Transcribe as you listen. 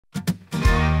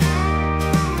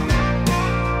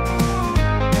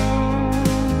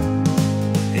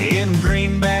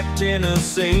Greenback,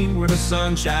 Tennessee, where the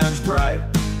sun shines bright,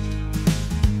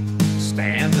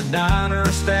 stands a diner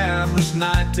established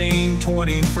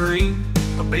 1923,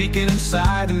 a beacon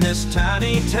inside in this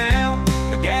tiny town,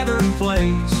 a gathering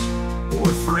place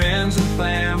where friends and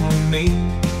family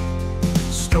meet.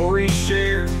 Stories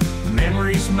shared,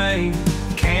 memories made,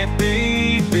 can't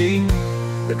be beat.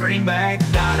 The Greenback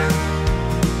Diner,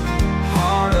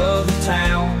 heart of the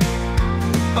town.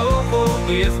 Oh,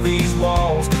 if these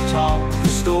walls could talk, the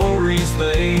stories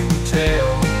they would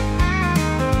tell.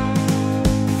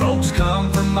 Folks come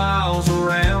from miles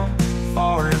around,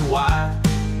 far and wide,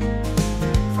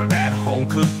 for that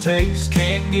home-cooked taste,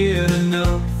 can't get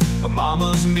enough. A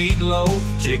mama's meatloaf,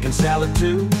 chicken salad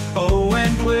too. Oh,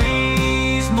 and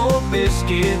please, more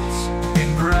biscuits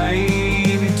and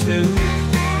gravy too.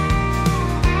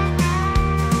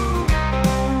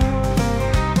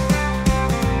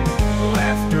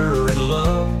 Laughter and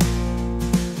love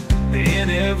in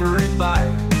every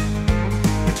bite,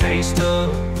 the taste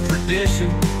of tradition,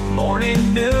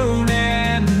 morning, noon,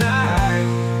 and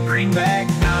night. Greenback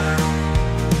Diner,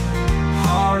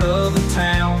 heart of the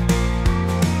town.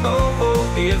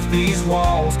 Oh, if these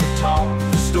walls could talk,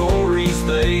 the stories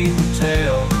they would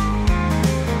tell.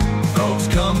 Folks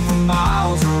come from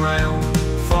miles around,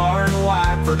 far and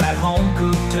wide, for that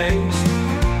home-cooked taste,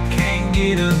 can't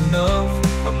get enough.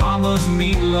 A mama's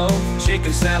meatloaf,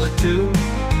 chicken salad too.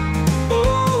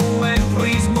 Oh, and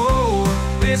please more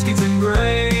biscuits and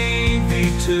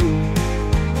gravy too.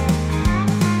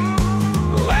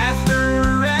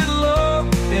 Laughter and love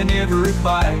in every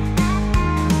bite,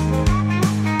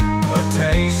 a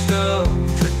taste of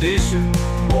tradition,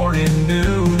 morning,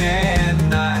 noon, and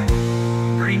night.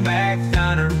 Greenback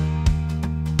Diner,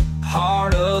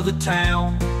 heart of the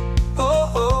town.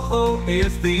 Oh,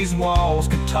 if these walls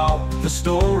could talk, the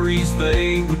stories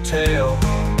they would tell.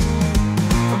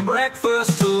 From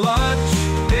breakfast to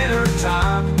lunch, dinner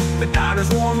time, the diner's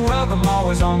warm welcome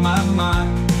always on my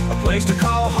mind. A place to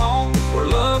call home, where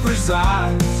love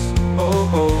resides. Oh,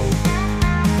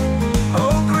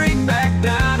 Greenback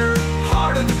Diner,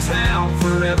 heart of the town,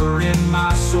 forever in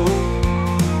my soul.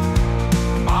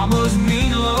 Mama's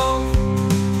meatloaf,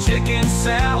 chicken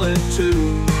salad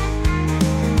too.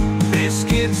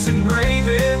 Biscuits and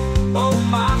gravy, oh,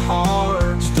 my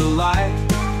heart's delight.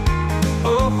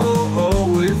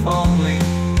 Oh, if only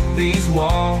these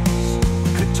walls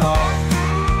could talk.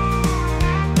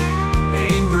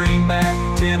 In Greenback,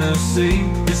 Tennessee,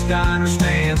 this diner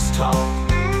stands tall,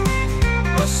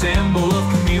 a symbol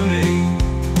of community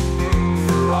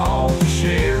for all to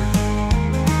share.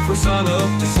 From sun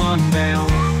up to sundown,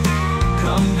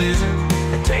 come visit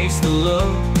and taste the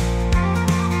love.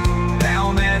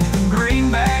 Down at the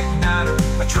Greenback Diner,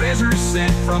 a treasure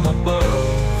sent from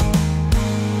above.